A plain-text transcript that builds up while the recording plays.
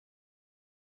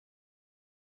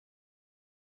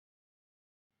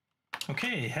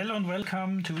Okay, hello and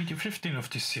welcome to video 15 of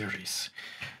this series.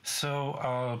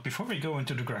 So before we go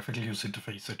into the graphical user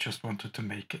interface, I just wanted to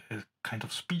make a kind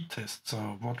of speed test, so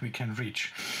what we can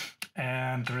reach.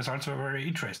 And the results were very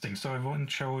interesting. So I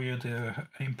won't show you the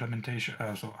implementation,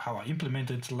 so how I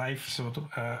implemented live, so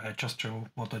I just show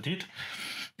what I did.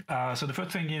 So the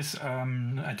first thing is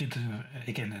I did,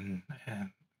 again, a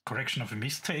correction of a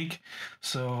mistake.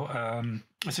 So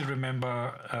as you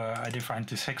remember, I defined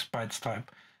this hex bytes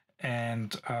type, and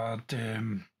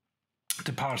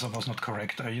the parser was not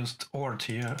correct. I used ORT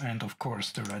here, and of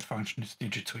course the right function is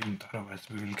digit to int, otherwise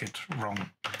we will get wrong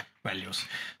values.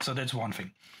 So that's one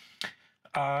thing.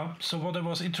 So what I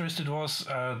was interested was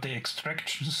the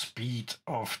extraction speed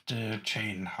of the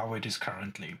chain, how it is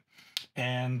currently.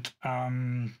 And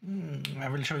I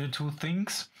will show you two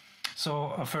things.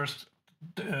 So first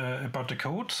about the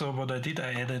code. So what I did,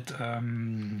 I added,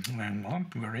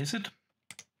 where is it?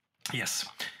 Yes.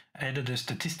 I added a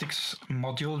statistics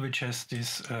module, which has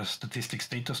this statistics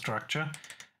data structure,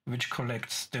 which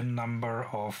collects the number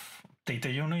of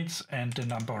data units and the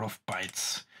number of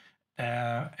bytes.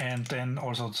 And then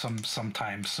also some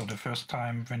times. So the first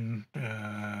time when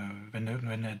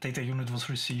a data unit was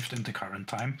received and the current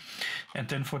time. And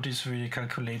then for this we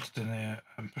calculate the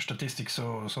statistics,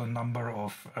 so a number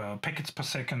of packets per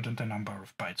second and the number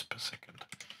of bytes per second.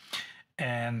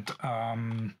 And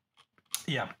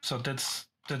yeah, so that's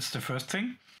the first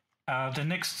thing. The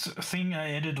next thing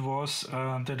I added was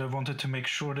that I wanted to make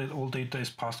sure that all data is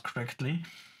passed correctly.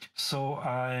 So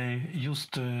I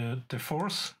used the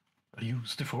force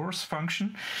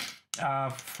function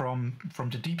from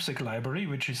the DeepSec library,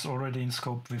 which is already in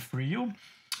scope with Rio.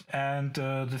 And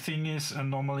the thing is,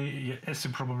 normally, as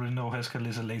you probably know, Haskell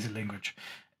is a lazy language.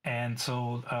 And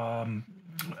so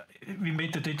we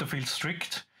made the data field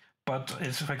strict. But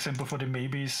as, for example, for the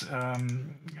maybes,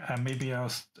 maybe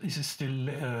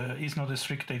is not a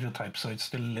strict data type, so it's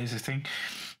still a lazy thing.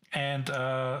 And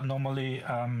normally,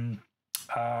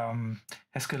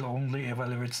 Haskell only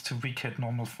evaluates to weak head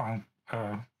normal form.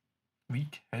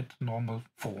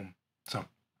 So,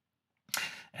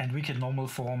 and weak head normal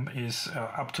form is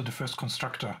up to the first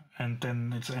constructor, and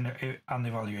then it's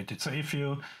unevaluated. So if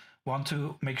you want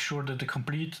to make sure that the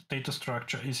complete data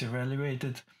structure is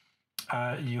evaluated,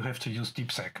 you have to use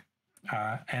DeepSec.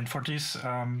 And for this,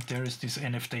 there is this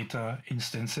NFData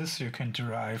instances you can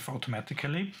derive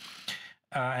automatically.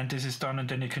 And this is done, and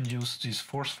then you can use this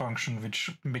force function, which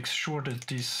makes sure that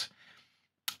this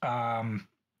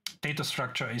data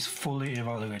structure is fully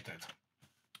evaluated.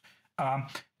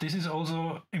 This is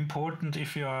also important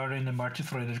if you are in a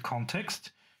multi-threaded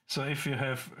context. So if you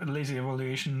have lazy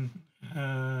evaluation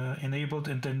enabled,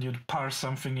 and then you parse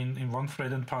something in one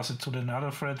thread and pass it to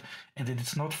another thread, and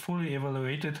it's not fully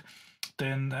evaluated,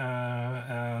 then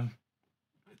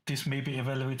this may be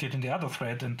evaluated in the other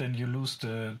thread, and then you lose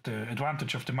the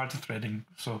advantage of the multi-threading.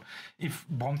 So if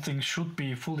one thing should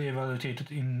be fully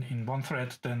evaluated in one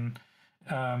thread, then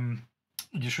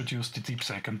you should use the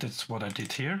DeepSec, and that's what I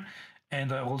did here.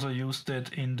 And I also used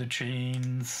that in the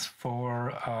chains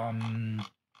for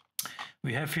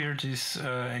we have here this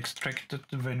extracted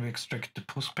when we extract the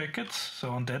post packets. So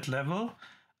on that level,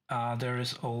 there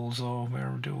is also,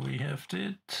 where do we have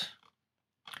it?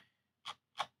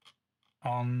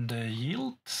 On the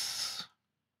yields.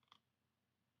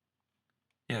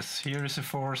 Yes, here is a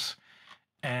force,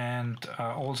 and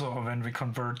also when we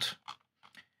convert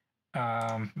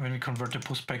the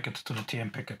post packet to the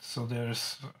TM packet. So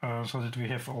there's so that we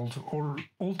have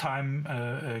all time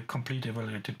a complete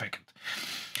evaluated packet.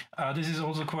 This is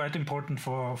also quite important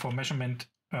for measurement,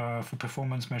 for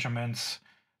performance measurements,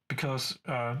 because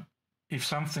if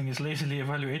something is lazily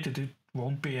evaluated, it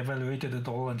won't be evaluated at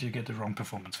all, and you get the wrong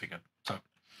performance figure. So,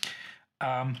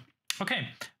 okay.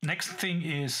 Next thing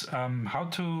is how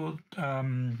to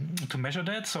measure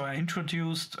that. So I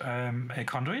introduced a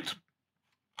conduit,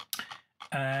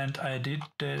 and I did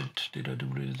that. Did I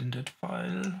do it in that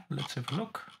file? Let's have a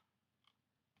look.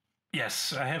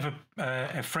 Yes, I have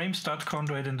a frame start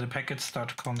conduit and the packet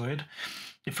start conduit.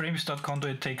 The frame start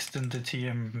conduit takes then the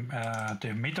TM,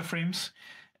 the meta frames,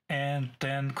 and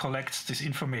then collects this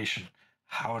information.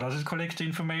 How does it collect the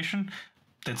information?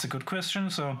 That's a good question.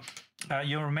 So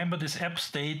you remember this app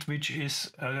state, which is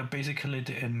basically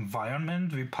the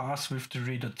environment we pass with the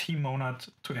reader T monad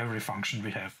to every function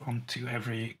we have, onto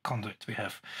every conduit we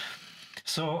have.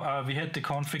 So we had the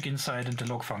config inside and the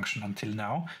log function until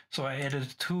now. So I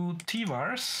added two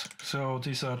tvars. So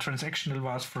these are transactional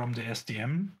vars from the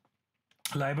SDM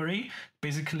library,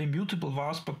 basically mutable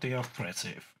vars, but they are thread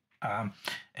safe.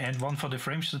 And one for the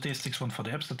frame statistics, one for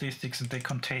the app statistics, and they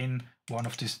contain one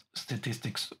of these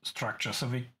statistics structures. So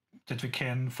that we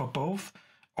can, for both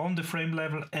on the frame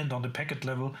level and on the packet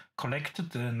level,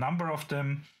 collect the number of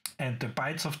them and the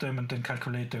bytes of them, and then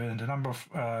calculate the number of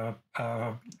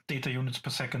data units per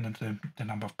second and the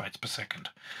number of bytes per second.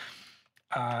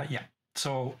 Yeah,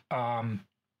 so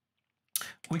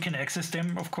we can access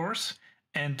them, of course,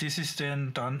 and this is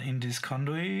then done in this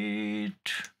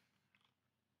conduit.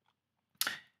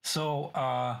 So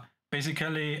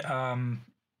basically,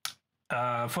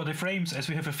 for the frames, as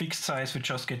we have a fixed size, we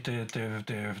just get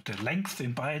the length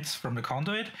in bytes from the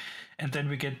conduit, and then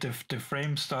we get the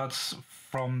frame starts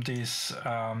from this.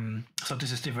 So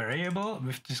this is the variable.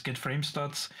 With this get frame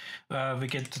starts, we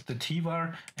get the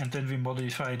t-var, and then we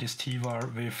modify this t-var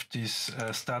with this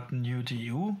start new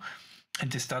du,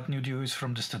 and the start new du is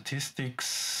from the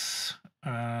statistics.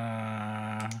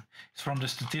 It's from the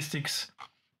statistics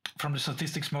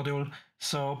module.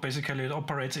 So basically it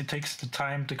operates, it takes the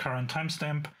time, the current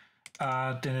timestamp,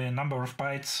 the number of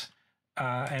bytes,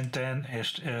 and then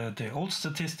the old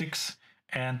statistics,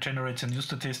 and generates a new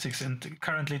statistics, and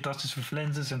currently it does this with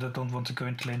lenses, and I don't want to go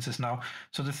into lenses now.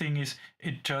 So the thing is,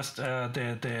 it just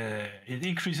it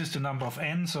increases the number of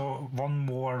n, so one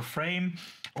more frame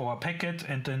or packet,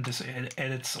 and then this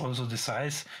edits also the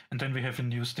size, and then we have a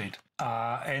new state.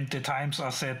 And the times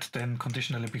are set then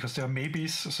conditionally because there are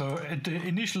maybes. So at the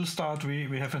initial start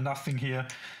we have a nothing here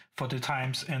for the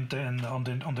times, and then on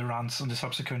the runs, on the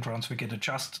subsequent runs, we get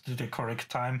adjusted the correct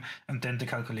time, and then the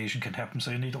calculation can happen.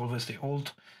 So you need always the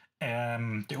old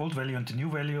value and the new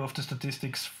value of the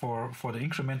statistics for the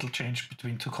incremental change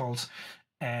between two calls,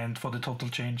 and for the total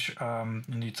change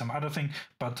you need some other thing.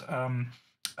 But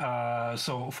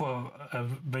so for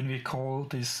when we call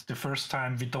this the first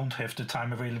time, we don't have the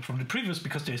time available from the previous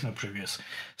because there is no previous.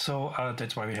 So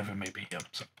that's why we have a maybe here.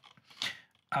 So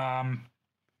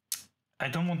I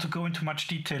don't want to go into much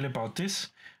detail about this.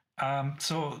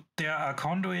 So there are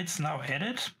conduits now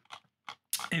added.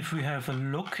 If we have a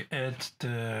look at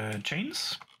the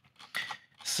chains,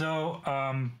 so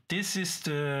this is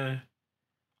the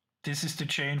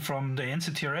chain from the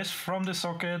NCTRS, from the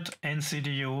socket,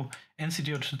 NCDU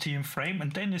to TM frame,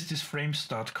 and then is this frame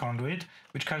start conduit,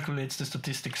 which calculates the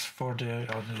statistics for the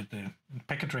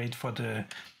packet rate, for the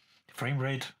frame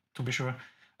rate, to be sure.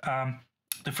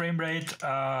 The frame rate,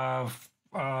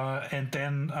 and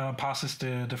then passes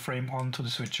the frame on to the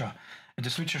switcher. And the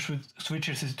switcher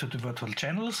switches it to the virtual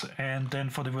channels, and then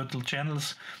for the virtual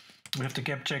channels, we have the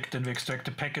gap check, then we extract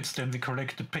the packets, then we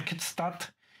correct the packet stat,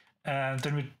 and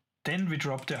then we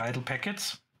drop the idle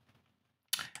packets,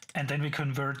 and then we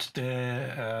convert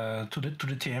the to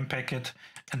the TM packet,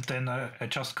 and then I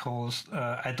just calls.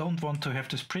 I don't want to have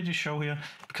this pretty show here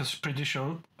because pretty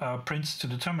show prints to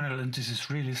the terminal, and this is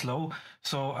really slow.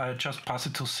 So I just pass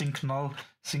it to sync null.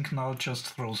 Sync null just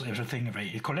throws everything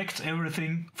away. It collects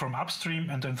everything from upstream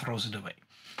and then throws it away.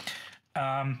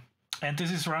 And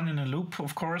this is run in a loop,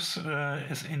 of course,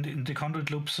 as in the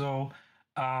conduit loop. So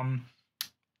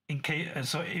in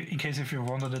case if you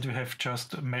wonder that you have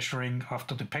just measuring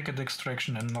after the packet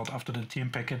extraction and not after the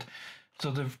TM packet. So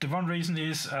the one reason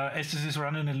is, as this is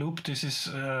run in a loop, this is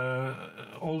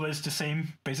always the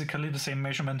same, basically the same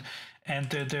measurement. And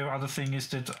the other thing is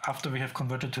that after we have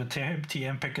converted to a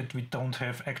TM packet, we don't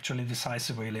have actually the size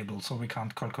available, so we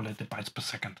can't calculate the bytes per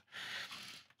second.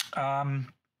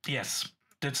 Yes,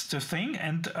 that's the thing.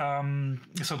 And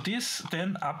so this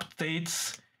then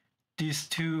updates these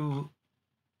two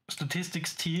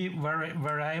statistics T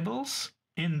variables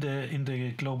in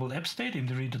the global app state, in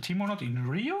the reader T monad, in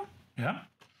Rio. Yeah,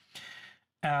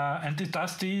 and it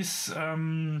does this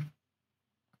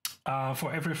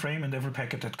for every frame and every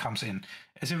packet that comes in.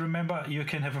 As you remember, you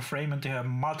can have a frame and there are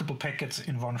multiple packets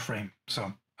in one frame.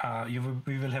 So we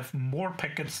will have more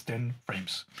packets than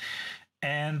frames.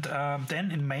 And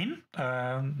then in main,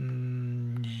 I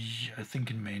think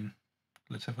in main,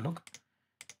 let's have a look.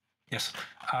 Yes,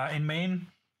 in main,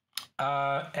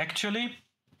 actually,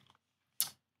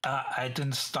 I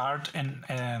then start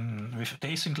with the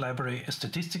async library a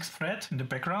statistics thread in the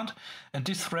background, and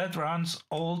this thread runs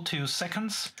all 2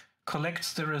 seconds,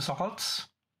 collects the results,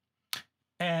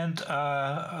 and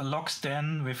logs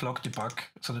then with log debug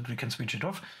so that we can switch it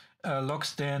off.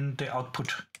 Logs then the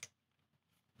output.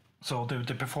 So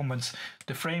the performance,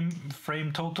 the frame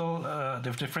total,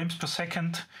 the frames per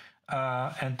second,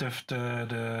 and the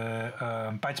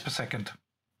bytes per second.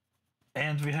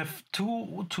 And we have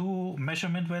two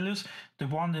measurement values. The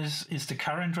one is the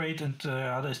current rate, and the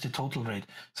other is the total rate.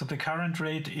 So the current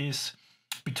rate is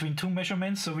between 2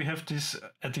 measurements. So we have this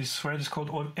thread is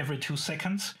called every 2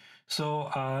 seconds.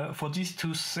 So for these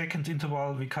 2-second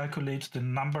interval, we calculate the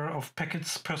number of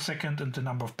packets per second and the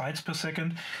number of bytes per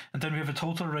second. And then we have a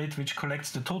total rate which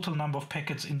collects the total number of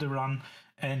packets in the run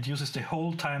and uses the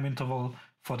whole time interval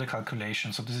for the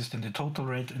calculation. So this is then the total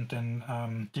rate, and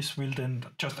then this will then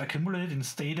just accumulate and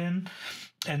stay then.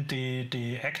 And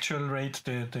the actual rate,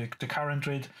 the current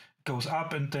rate goes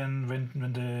up, and then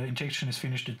when the injection is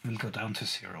finished, it will go down to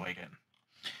 0 again.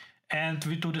 And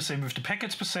we do the same with the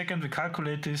packets per second. We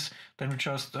calculate this, then we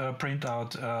just print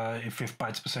out if we have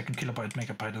bytes per second, kilobyte,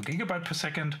 megabyte, or gigabyte per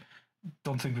second.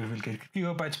 Don't think we will get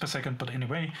gigabytes per second, but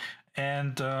anyway.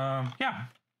 And yeah,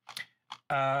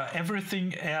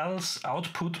 everything else,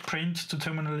 output, print to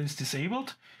terminal, is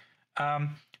disabled.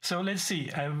 So let's see.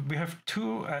 We have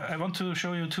two. I want to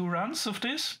show you 2 runs of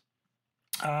this.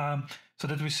 So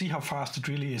that we see how fast it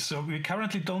really is. So we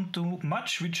currently don't do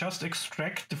much. We just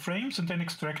extract the frames and then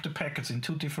extract the packets in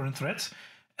 2 different threads,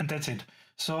 and that's it.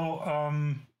 So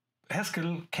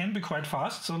Haskell can be quite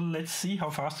fast, so let's see how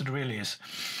fast it really is.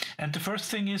 And the first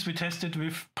thing is we tested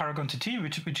with Paragon TT,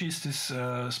 which is this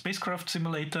spacecraft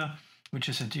simulator, which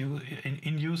is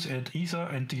in use at ESA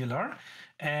and DLR.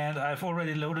 And I've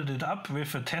already loaded it up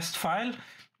with a test file.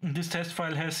 This test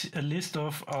file has a list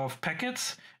of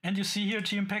packets, and you see here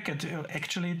GM packet.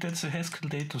 Actually, that's a Haskell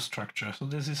data structure. So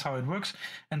this is how it works.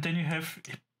 And then you have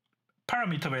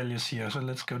parameter values here. So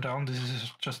let's go down. This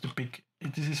is just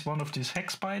this is one of these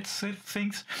hex bytes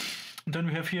things. And then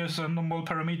we have here some normal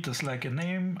parameters like a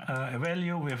name, a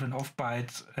value. We have an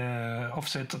offset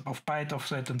of byte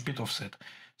offset and bit offset.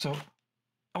 So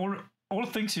all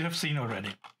things you have seen already.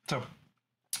 So.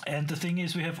 And the thing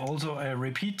is, we have also a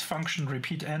repeat function,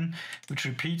 repeat n, which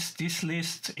repeats this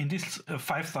list in this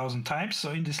 5,000 times.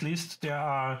 So in this list, there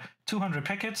are 200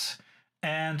 packets,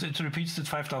 and it repeats it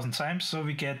 5,000 times. So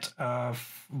we get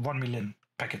 1 million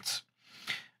packets.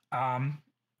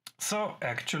 So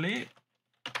actually,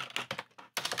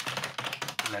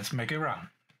 let's make a run.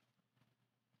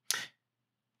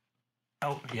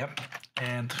 Oh, yep.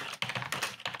 And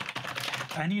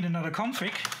I need another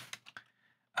config.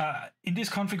 In this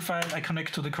config file, I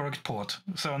connect to the correct port.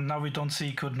 So now we don't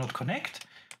see could not connect,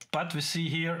 but we see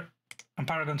here on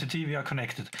Paragon TT we are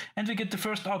connected. And we get the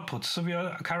first output. So we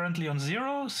are currently on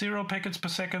 0 packets per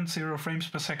second, 0 frames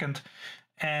per second.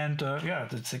 And yeah,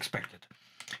 that's expected.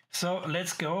 So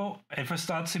let's go. If I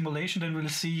start simulation, then we'll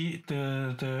see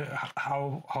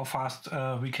how fast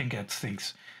we can get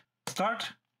things.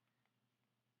 Start.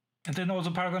 And then also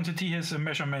Paragon TT has a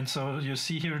measurement, so you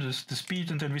see here the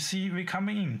speed, and then we're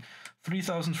coming in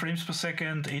 3,000 frames per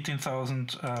second,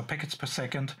 18,000 packets per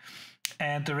second,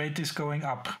 and the rate is going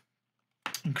up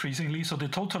increasingly. So the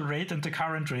total rate and the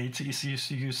current rate is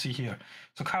you see here.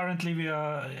 So currently we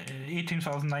are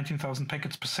 18,000, 19,000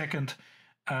 packets per second,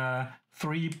 3.5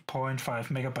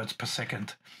 megabytes per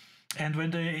second. And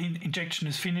when the injection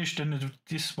is finished, then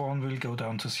this one will go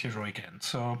down to 0 again.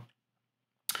 So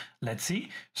let's see.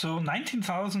 So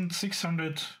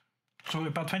 19,600, so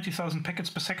about 20,000 packets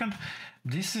per second.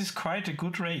 This is quite a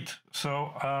good rate.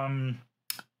 So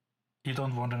you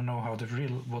don't want to know how the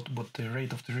what the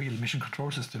rate of the real mission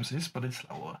control systems is, but it's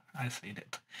lower. I say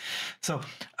that. So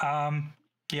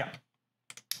yeah,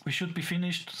 we should be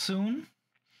finished soon.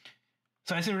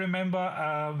 So as you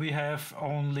remember, we have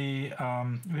only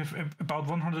we have about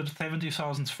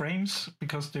 170,000 frames,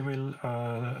 because they will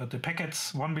the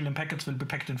packets, 1 million packets will be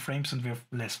packed in frames, and we have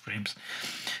less frames.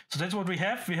 So that's what we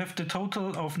have. We have the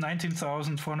total of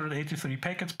 19,483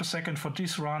 packets per second for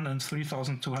this run, and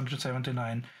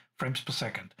 3,279 frames per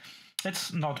second.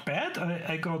 That's not bad.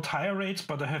 I got higher rates,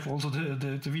 but I have also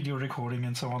the video recording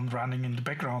and so on running in the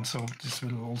background, so this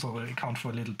will also account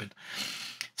for a little bit.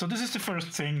 So this is the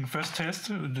first test.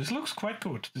 This looks quite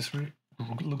good. This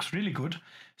looks really good.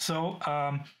 So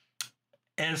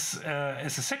as a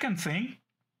second thing,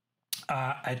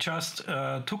 I just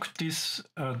took this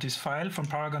file from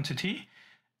Paragon TT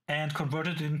and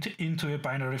converted it into a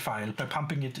binary file by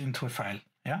pumping it into a file.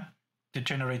 Yeah, the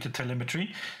generated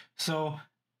telemetry. So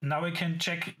now I can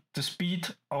check the speed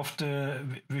of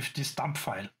with this dump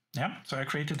file. Yeah. So I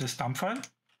created this dump file,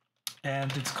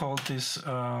 and it's called this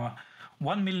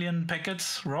 1 million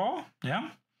packets raw. Yeah.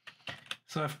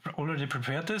 So I've already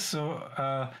prepared this. So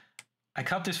I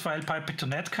cut this file, pipe it to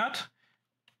netcut,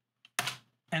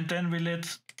 and then we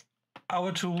let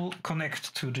our tool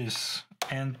connect to this.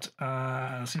 And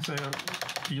since I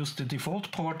used the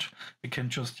default port, we can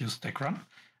just use stack run.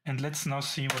 And let's now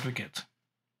see what we get.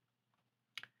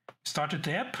 Started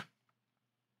the app.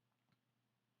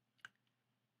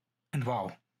 And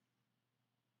wow.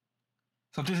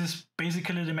 So this is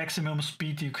basically the maximum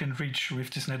speed you can reach with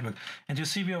this network. And you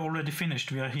see we are already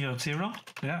finished. We are here at 0.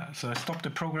 Yeah, so I stopped the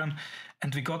program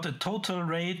and we got a total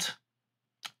rate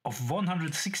of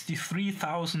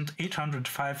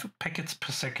 163,805 packets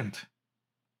per second.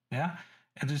 Yeah,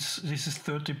 and this is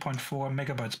 30.4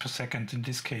 megabytes per second in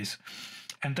this case.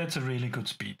 And that's a really good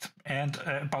speed. And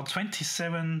about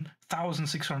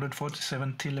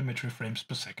 27,647 telemetry frames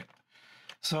per second.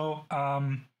 So,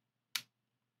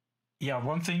 yeah,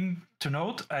 one thing to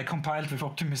note, I compiled with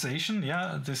optimization.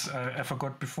 Yeah, this I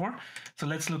forgot before. So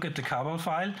let's look at the Cabal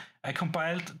file. I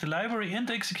compiled the library and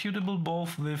the executable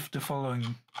both with the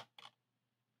following.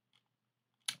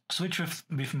 Switch with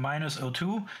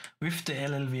 -02 with the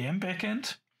LLVM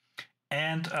backend,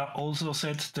 and also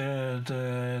set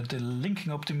the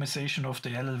linking optimization of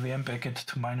the LLVM backend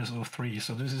to -03.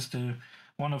 So this is the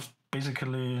one of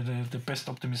basically the best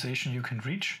optimization you can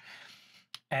reach.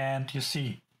 And you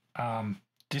see,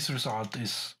 this result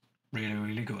is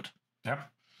really good. Yeah.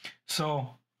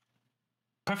 So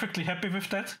perfectly happy with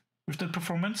that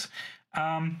performance.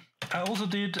 I also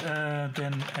did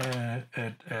then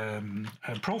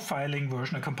a profiling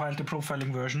version. I compiled the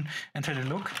profiling version and had a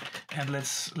look. And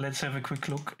let's have a quick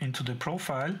look into the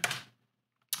profile.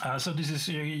 So this is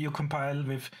you compile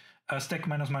with stack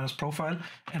 ---- profile,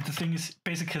 and the thing is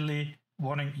basically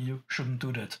warning you shouldn't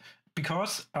do that.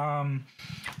 Because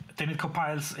then it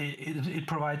compiles, it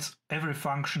provides every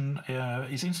function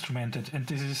is instrumented, and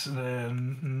this is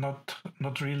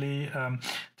not really.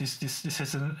 This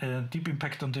has a deep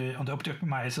impact on the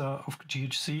optimizer of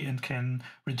GHC and can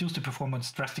reduce the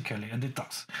performance drastically, and it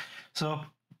does. So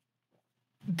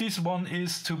this one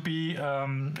is to be a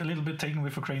little bit taken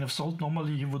with a grain of salt.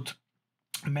 Normally you would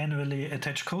manually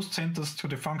attach cost centers to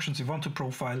the functions you want to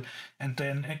profile, and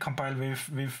then compile with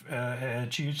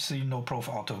GHC no prof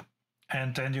auto,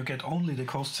 and then you get only the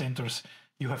cost centers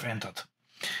you have entered.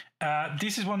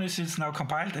 This is one is now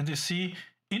compiled, and you see,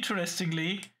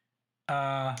 interestingly,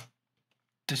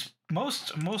 this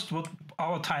most what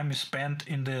our time is spent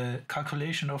in the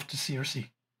calculation of the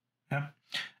CRC. Yeah,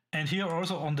 and here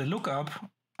also on the lookup,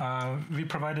 we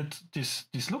provided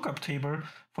this lookup table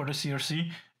for the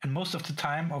CRC. And most of the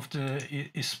time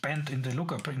is spent in the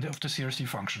lookup of the CRC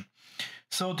function.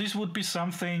 So this would be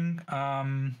something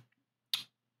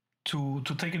to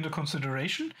take into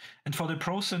consideration. And for the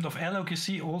 % of alloc, you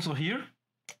see also here,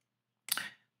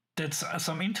 that's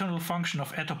some internal function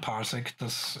of attoparsec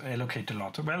does allocate a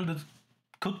lot. Well, that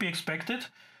could be expected.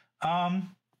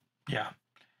 Yeah.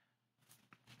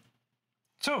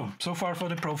 So far for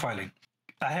the profiling.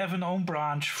 I have an own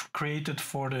branch created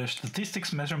for the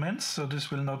statistics measurements, so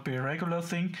this will not be a regular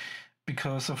thing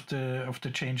because of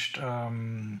the changed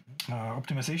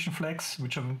optimization flags,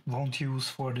 which I won't use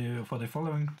for the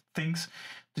following things.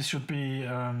 This should be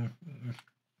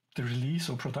the release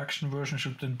or production version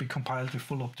should then be compiled with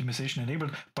full optimization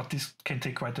enabled, but this can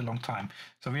take quite a long time.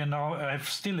 So we are now, I have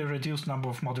still a reduced number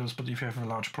of modules, but if you have a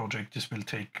large project, this will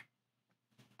take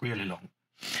really long.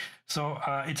 So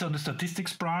it's on the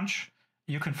statistics branch.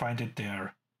 You can find it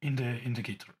there in the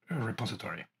Git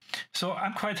repository. So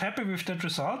I'm quite happy with that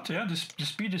result. Yeah, the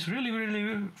speed is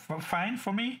really fine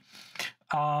for me.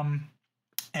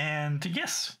 And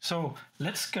yes, so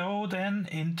let's go then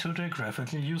into the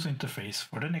graphical user interface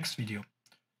for the next video.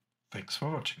 Thanks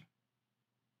for watching.